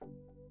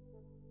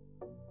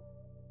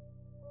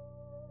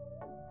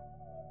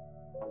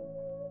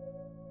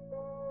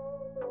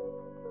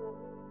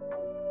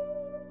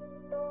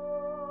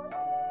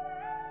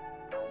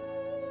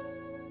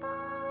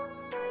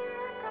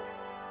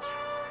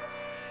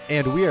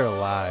And we are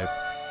live.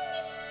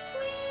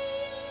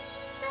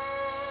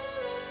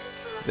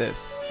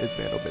 This is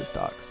Vandal Biz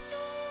Talks.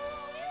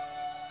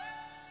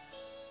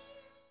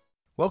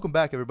 Welcome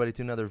back, everybody,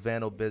 to another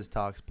Vandal Biz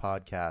Talks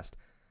podcast.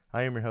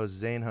 I am your host,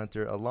 Zane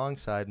Hunter.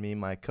 Alongside me,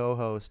 my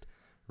co-host,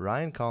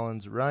 Ryan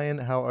Collins. Ryan,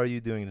 how are you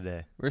doing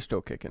today? We're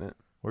still kicking it.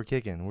 We're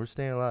kicking. We're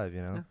staying alive,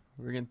 you know? Yeah,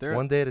 we're getting through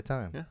One it. day at a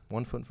time. Yeah.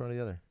 One foot in front of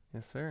the other.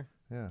 Yes, sir.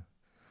 Yeah.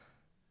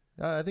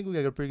 I think we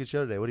got a pretty good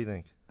show today. What do you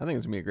think? I think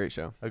it's going to be a great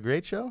show. A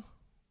great show?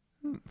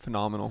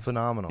 Phenomenal.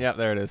 Phenomenal. Yeah,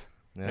 there it is.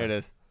 Yeah. There it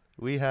is.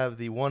 We have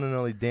the one and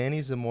only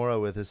Danny Zamora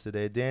with us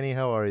today. Danny,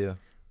 how are you?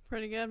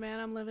 Pretty good,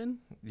 man. I'm living.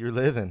 You're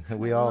living.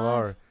 We all Alive.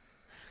 are.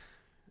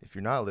 If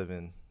you're not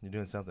living, you're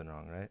doing something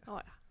wrong, right? Oh,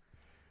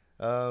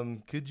 yeah.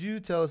 Could you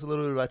tell us a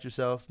little bit about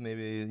yourself?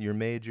 Maybe your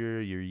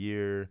major, your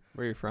year,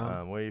 Where are you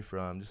from? where you're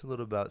from, just a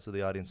little about so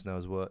the audience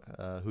knows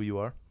who you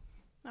are.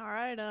 All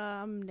right.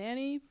 I'm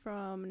Danny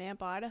from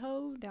Nampa,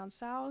 Idaho, down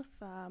south,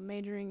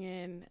 majoring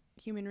in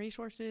human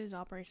resources,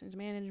 operations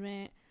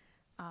management,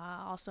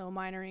 also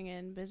minoring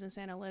in business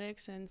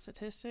analytics and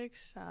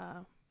statistics.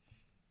 Wow.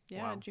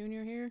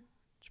 Junior here.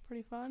 It's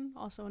pretty fun.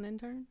 Also an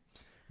intern.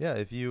 Yeah,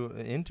 if you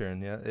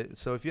intern, yeah.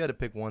 So if you had to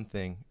pick one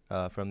thing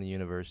from the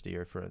university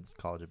or for the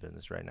College of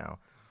Business right now,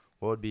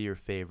 what would be your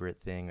favorite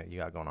thing that you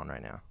got going on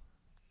right now?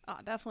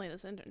 Definitely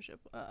this internship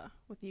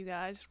with you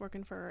guys,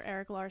 working for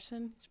Eric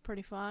Larson. It's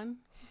pretty fun.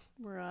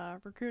 We're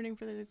recruiting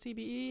for the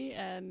CBE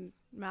and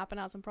mapping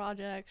out some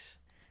projects.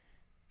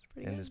 It's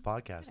pretty In good. this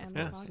podcast, And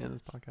of the course. Yeah,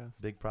 this podcast.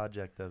 Big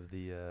project of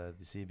the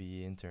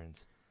CBE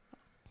interns.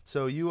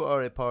 So you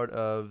are a part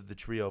of the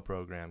TRIO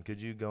program.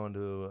 Could you go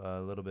into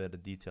a little bit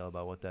of detail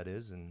about what that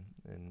is and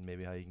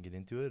maybe how you can get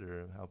into it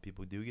or how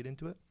people do get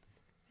into it?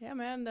 Yeah,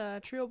 man,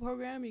 the TRIO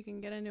program, you can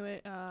get into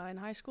it in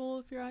high school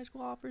if your high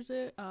school offers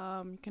it.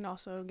 You can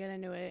also get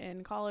into it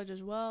in college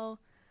as well.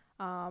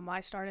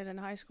 I started in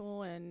high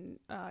school in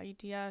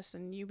ETS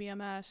and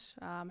UBMS,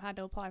 had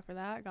to apply for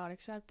that, got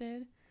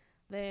accepted.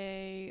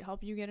 They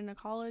help you get into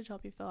college,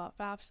 help you fill out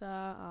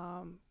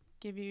FAFSA,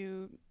 give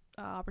you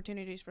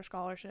opportunities for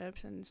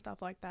scholarships and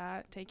stuff like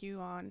that, take you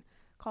on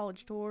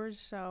college tours.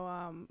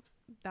 So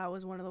that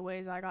was one of the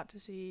ways I got to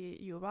see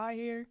U of I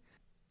here.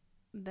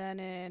 Then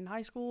in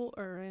high school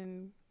or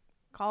in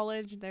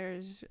college,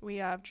 we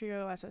have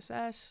TRIO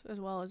SSS as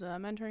well as a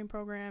mentoring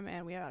program,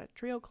 and we have a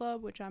TRIO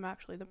club, which I'm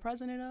actually the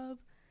president of.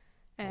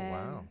 And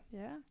wow.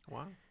 Yeah.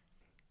 Wow.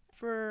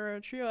 For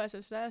TRIO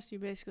SSS, you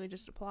basically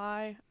just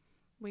apply.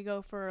 We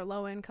go for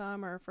low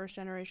income or first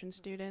generation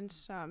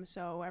students,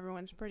 so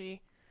everyone's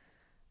pretty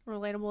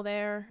relatable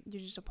there.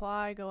 You just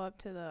apply, go up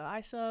to the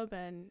iSub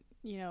and,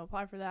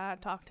 apply for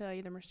that, talk to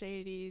either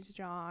Mercedes,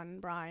 John,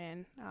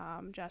 Brian,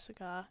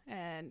 Jessica,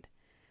 and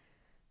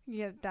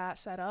get that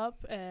set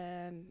up.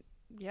 And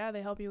yeah,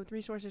 they help you with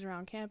resources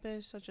around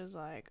campus, such as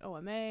like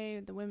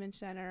OMA, the Women's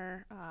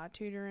Center,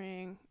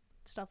 tutoring,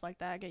 stuff like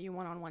that. Get you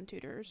one-on-one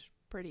tutors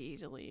pretty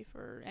easily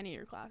for any of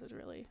your classes,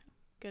 really.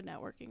 Good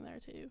networking there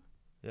too.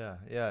 Yeah.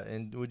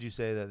 And would you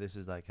say that this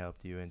has like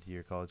helped you into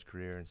your college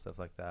career and stuff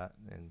like that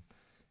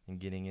and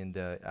getting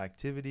into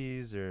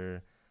activities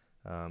or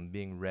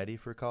being ready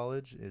for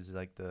college? Is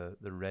like the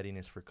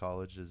readiness for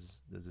college,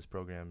 does this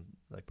program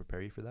like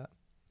prepare you for that?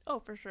 Oh,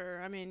 for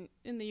sure. I mean,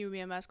 in the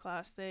UBMS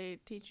class, they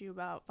teach you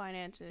about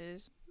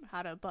finances,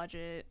 how to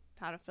budget,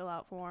 how to fill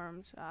out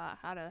forms,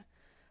 how to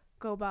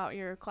go about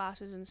your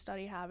classes and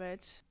study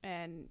habits.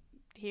 And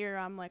here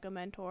I'm like a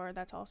mentor.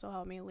 That's also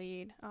helped me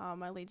lead.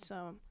 I lead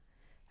some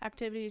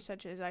activities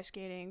such as ice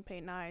skating,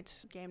 paint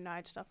nights, game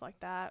nights, stuff like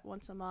that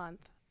once a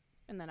month.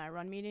 And then I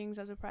run meetings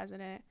as a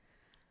president.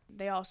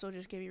 They also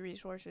just give you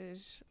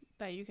resources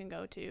that you can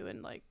go to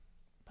and like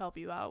help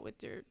you out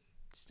with your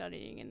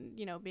studying and,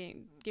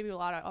 give you a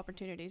lot of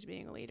opportunities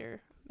being a leader.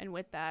 And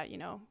with that,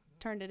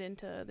 turned it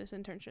into this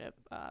internship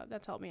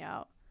that's helped me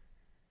out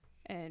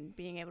and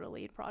being able to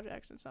lead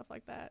projects and stuff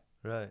like that.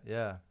 Right.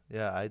 Yeah.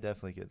 I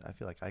definitely could. I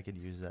feel like I could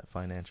use that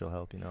financial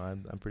help.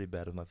 I'm pretty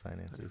bad with my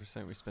finances.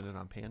 100%. We spend it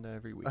on Panda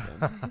every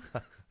weekend.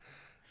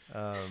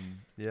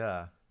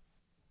 Yeah.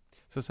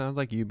 So it sounds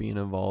like you being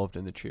involved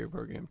in the TRIO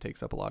program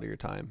takes up a lot of your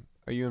time.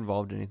 Are you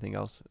involved in anything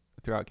else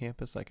throughout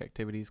campus, like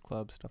activities,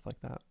 clubs, stuff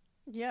like that?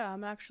 Yeah,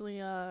 I'm actually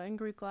in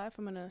Greek life.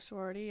 I'm in a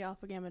sorority,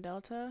 Alpha Gamma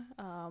Delta.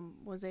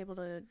 Was able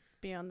to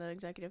be on the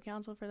executive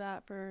council for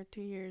that for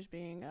 2 years,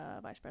 being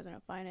vice president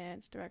of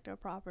finance, director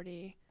of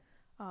property.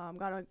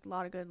 Got a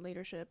lot of good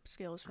leadership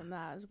skills from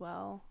that as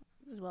well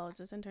as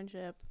this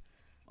internship.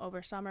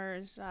 Over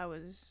summers, I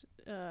was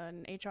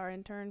an HR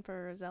intern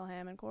for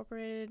Zelham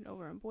Incorporated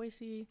over in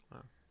Boise.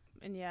 Wow.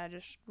 And yeah,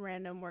 just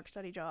random work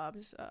study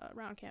jobs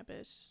around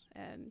campus.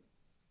 And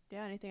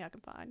yeah, anything I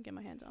can find, get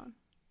my hands on.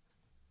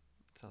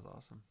 Sounds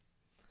awesome.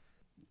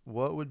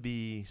 What would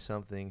be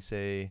something,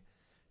 say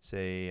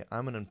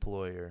I'm an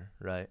employer,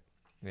 right?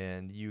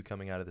 And you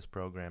coming out of this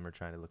program are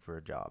trying to look for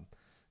a job.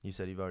 You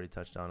said you've already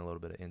touched on a little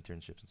bit of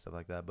internships and stuff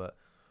like that, but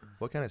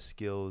what kind of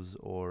skills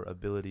or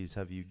abilities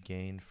have you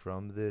gained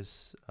from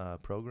this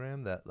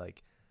program that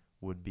like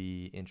would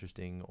be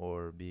interesting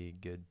or be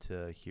good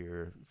to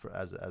hear for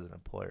as an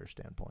employer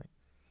standpoint?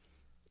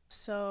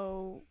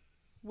 So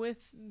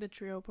with the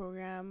TRIO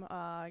program,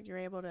 you're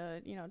able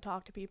to,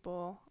 talk to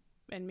people,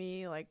 and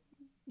me, like,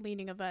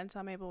 leading events,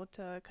 I'm able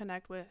to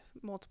connect with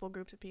multiple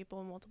groups of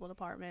people, multiple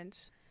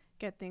departments,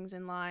 get things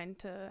in line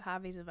to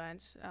have these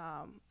events,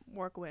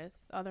 work with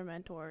other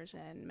mentors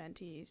and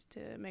mentees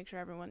to make sure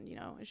everyone,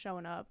 is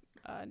showing up,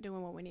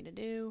 doing what we need to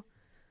do,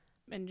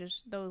 and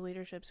just those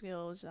leadership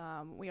skills.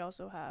 We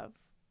also have,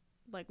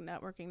 like,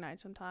 networking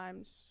nights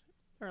sometimes,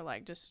 or,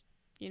 like, just,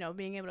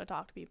 being able to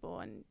talk to people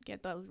and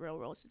get those real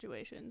world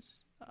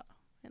situations.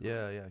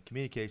 Yeah.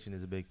 Communication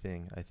is a big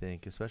thing, I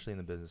think, especially in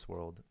the business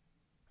world.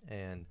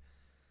 And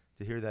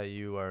to hear that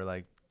you are,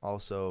 like,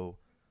 also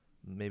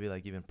maybe,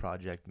 like, even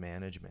project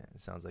management.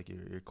 It sounds like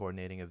you're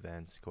coordinating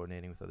events,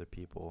 coordinating with other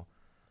people.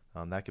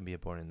 That can be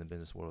important in the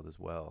business world as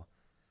well.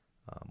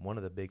 One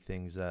of the big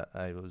things that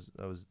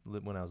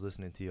when I was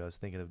listening to you, I was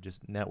thinking of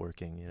just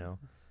networking, And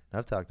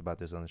I've talked about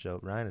this on the show.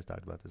 Ryan has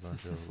talked about this on the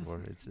show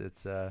before.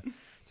 It's a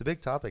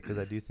big topic because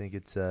I do think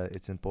it's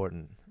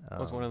important.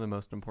 Well, it's one of the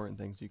most important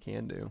things you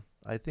can do.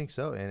 I think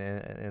so,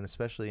 and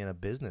especially in a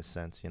business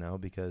sense,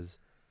 because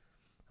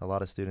a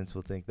lot of students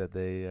will think that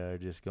they are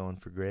just going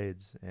for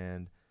grades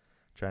and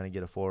trying to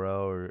get a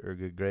 4.0 or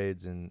good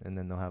grades, and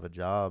then they'll have a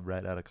job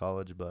right out of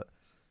college. But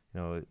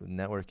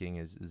networking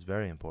is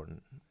very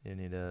important. You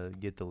need to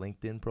get the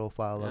LinkedIn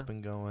profile up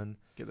and going.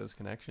 Get those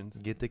connections.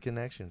 Get the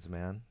connections,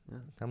 man. Yeah.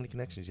 How many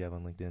connections do you have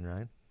on LinkedIn,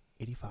 Ryan?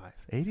 85.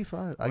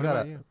 85. I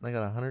got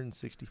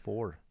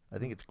 164. I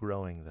think it's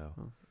growing though.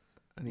 Oh.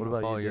 I need what to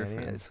about follow you, your Danny?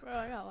 friends. Bro,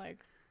 I got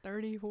like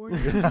 30, 40.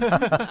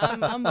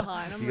 I'm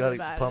behind. I'm you really gotta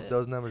bad pump at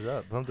those numbers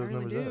up. Pump I those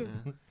really numbers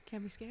do. up.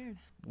 Can't be scared.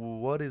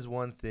 What is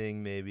one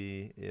thing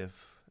maybe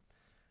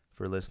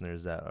for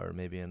listeners that are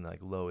maybe in, like,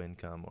 low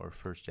income or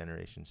first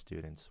generation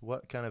students,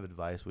 what kind of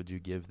advice would you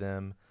give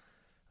them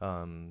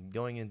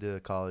going into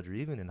college or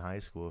even in high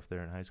school if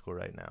they're in high school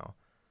right now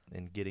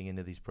and getting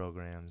into these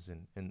programs?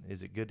 And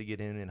is it good to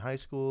get in high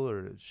school,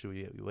 or should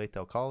we wait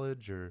till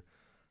college, or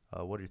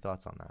what are your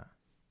thoughts on that?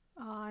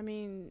 I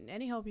mean,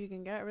 any help you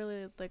can get,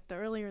 really, like, the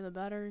earlier the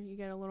better. You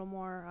get a little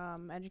more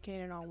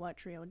educated on what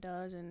TRIO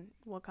does and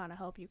what kind of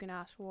help you can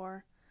ask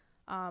for.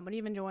 But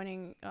even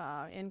joining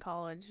in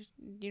college,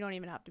 you don't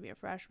even have to be a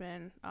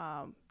freshman.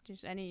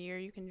 Just any year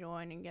you can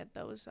join and get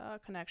those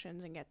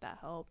connections and get that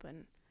help.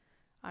 And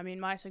I mean,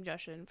 my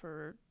suggestion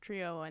for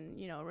TRIO and,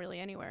 really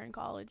anywhere in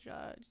college,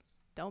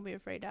 don't be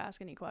afraid to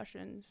ask any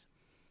questions.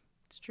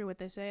 It's true what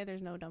they say,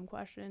 there's no dumb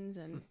questions,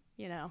 and,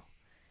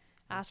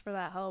 ask for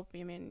that help.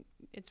 I mean,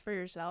 it's for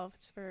yourself,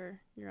 it's for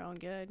your own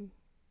good.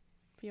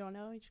 If you don't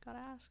know, you just gotta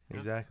ask.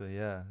 Exactly.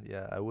 Yeah.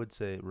 I would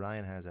say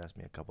Ryan has asked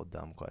me a couple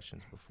dumb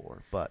questions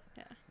before, but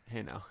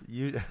Hey, no,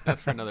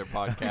 that's for another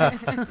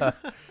podcast.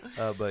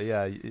 But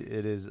yeah,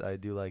 it is. I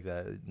do like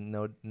that.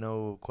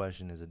 No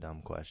question is a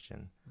dumb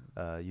question.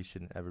 You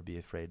shouldn't ever be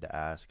afraid to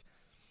ask,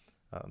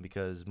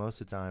 because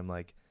most of the time,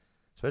 like,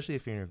 especially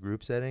if you're in a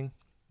group setting,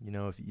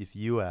 if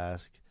you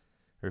ask,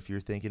 or if you're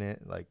thinking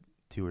it, like,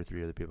 2 or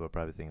 3 other people are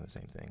probably thinking the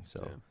same thing.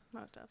 So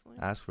most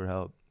definitely ask for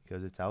help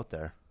because it's out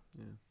there.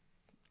 Yeah.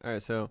 All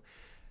right, so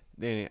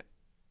Danny,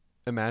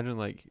 imagine,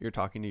 like, you're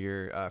talking to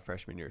your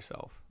freshman year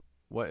self.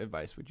 What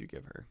advice would you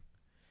give her?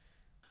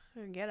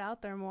 Get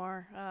out there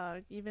more.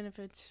 Even if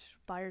it's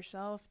by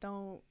yourself,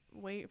 don't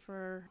wait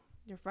for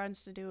your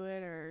friends to do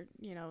it, or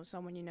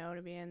someone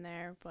to be in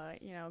there. But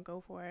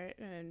go for it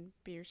and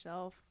be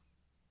yourself.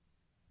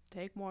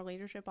 Take more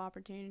leadership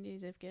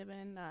opportunities if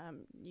given.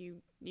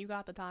 You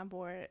got the time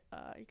for it.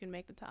 You can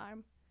make the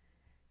time.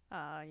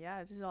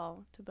 This is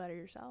all to better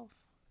yourself.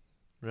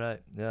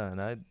 Right. Yeah,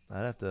 and I'd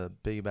have to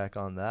piggyback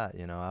on that.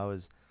 I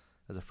was,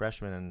 as a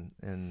freshman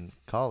in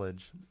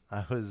college,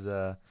 I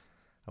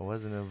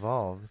wasn't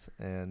involved,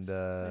 and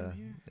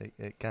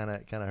it kind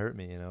of hurt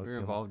me. We were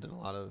involved in a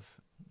lot of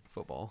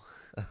football,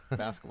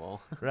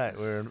 basketball. Right.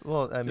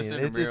 I mean,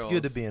 it's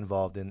good to be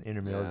involved in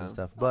intramurals and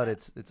stuff, but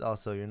it's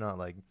also, you're not,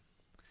 like,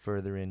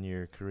 further in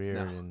your career,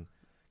 and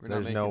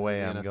there's no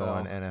way I'm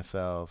going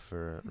NFL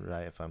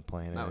if I'm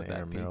playing in an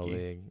intramural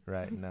league.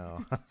 Right.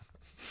 No.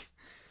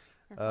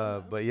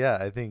 But yeah,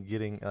 I think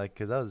getting, like,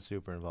 because I was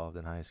super involved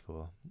in high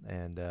school,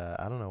 and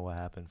I don't know what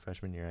happened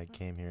freshman year. I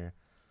came here,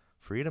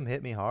 freedom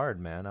hit me hard,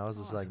 man. I was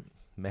just like,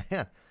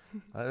 man,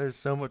 there's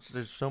so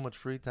much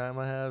free time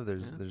I have.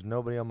 There's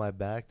nobody on my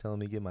back telling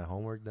me to get my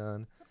homework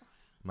done.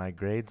 My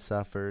grades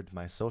suffered.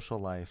 My social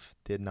life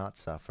did not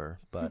suffer,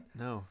 but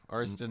no,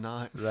 ours did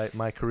not. Right,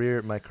 my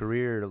career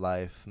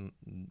life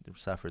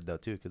suffered though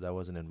too, because I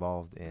wasn't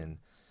involved in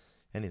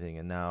anything.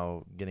 And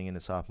now getting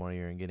into sophomore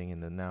year and getting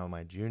into now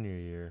my junior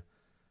year,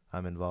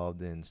 I'm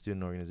involved in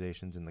student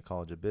organizations in the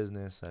College of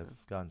Business.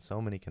 I've gotten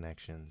so many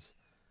connections.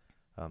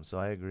 So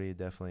I agree,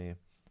 definitely.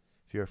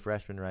 If you're a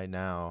freshman right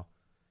now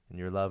and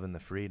you're loving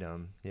the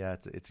freedom,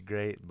 it's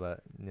great,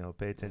 but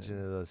pay attention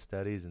to those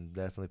studies, and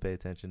definitely pay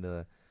attention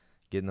to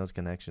getting those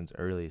connections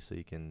early so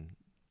you can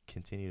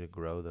continue to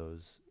grow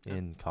those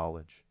in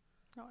college.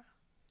 Oh, yeah.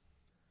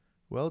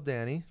 Well,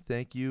 Danny,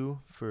 thank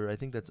you I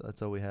think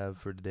that's all we have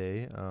for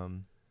today.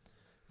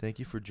 thank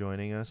you for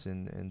joining us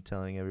and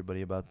telling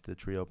everybody about the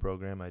TRIO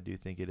program. I do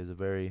think it is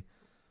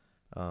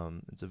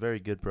it's a very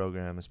good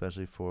program,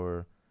 especially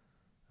for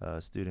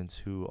students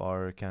who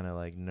are kind of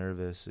like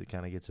nervous. It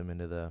kind of gets them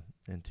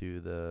into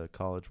the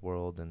college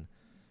world and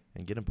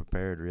get them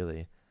prepared,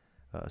 really.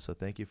 So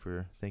thank you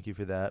for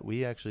that.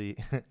 We actually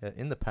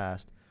in the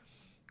past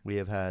we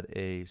have had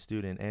a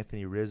student,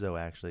 Anthony Rizzo.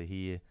 Actually,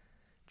 he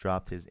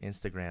dropped his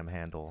Instagram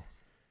handle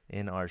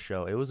in our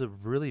show. It was a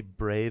really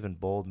brave and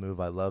bold move.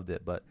 I loved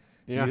it. But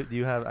do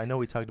you have? I know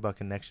we talked about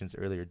connections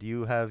earlier. Do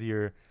you have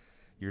your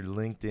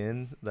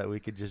LinkedIn that we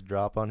could just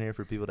drop on here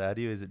for people to add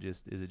you? Is it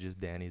just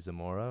Danny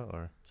Zamora,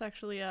 or? It's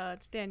actually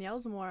it's Danielle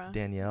Zamora.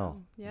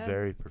 Danielle. Yeah.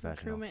 Very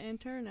professional. Recruitment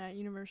intern at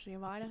University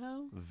of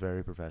Idaho.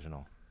 Very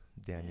professional.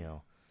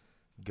 Danielle.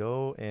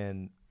 Go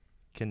and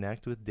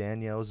connect with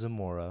Danielle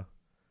Zamora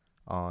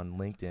on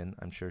LinkedIn.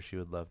 I'm sure she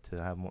would love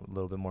to have a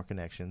little bit more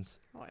connections.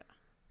 Oh yeah.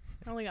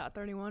 I only got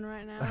 31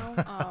 right now.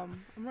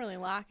 I'm really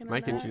lacking.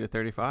 Might on get that. you to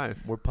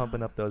 35. We're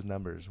pumping up those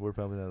numbers.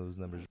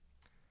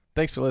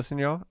 Thanks for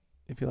listening, y'all.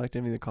 If you liked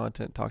any of the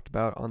content talked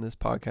about on this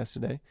podcast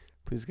today,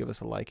 please give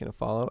us a like and a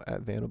follow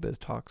at Vandal Biz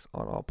Talks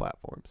on all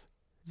platforms.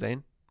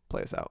 Zane,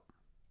 play us out.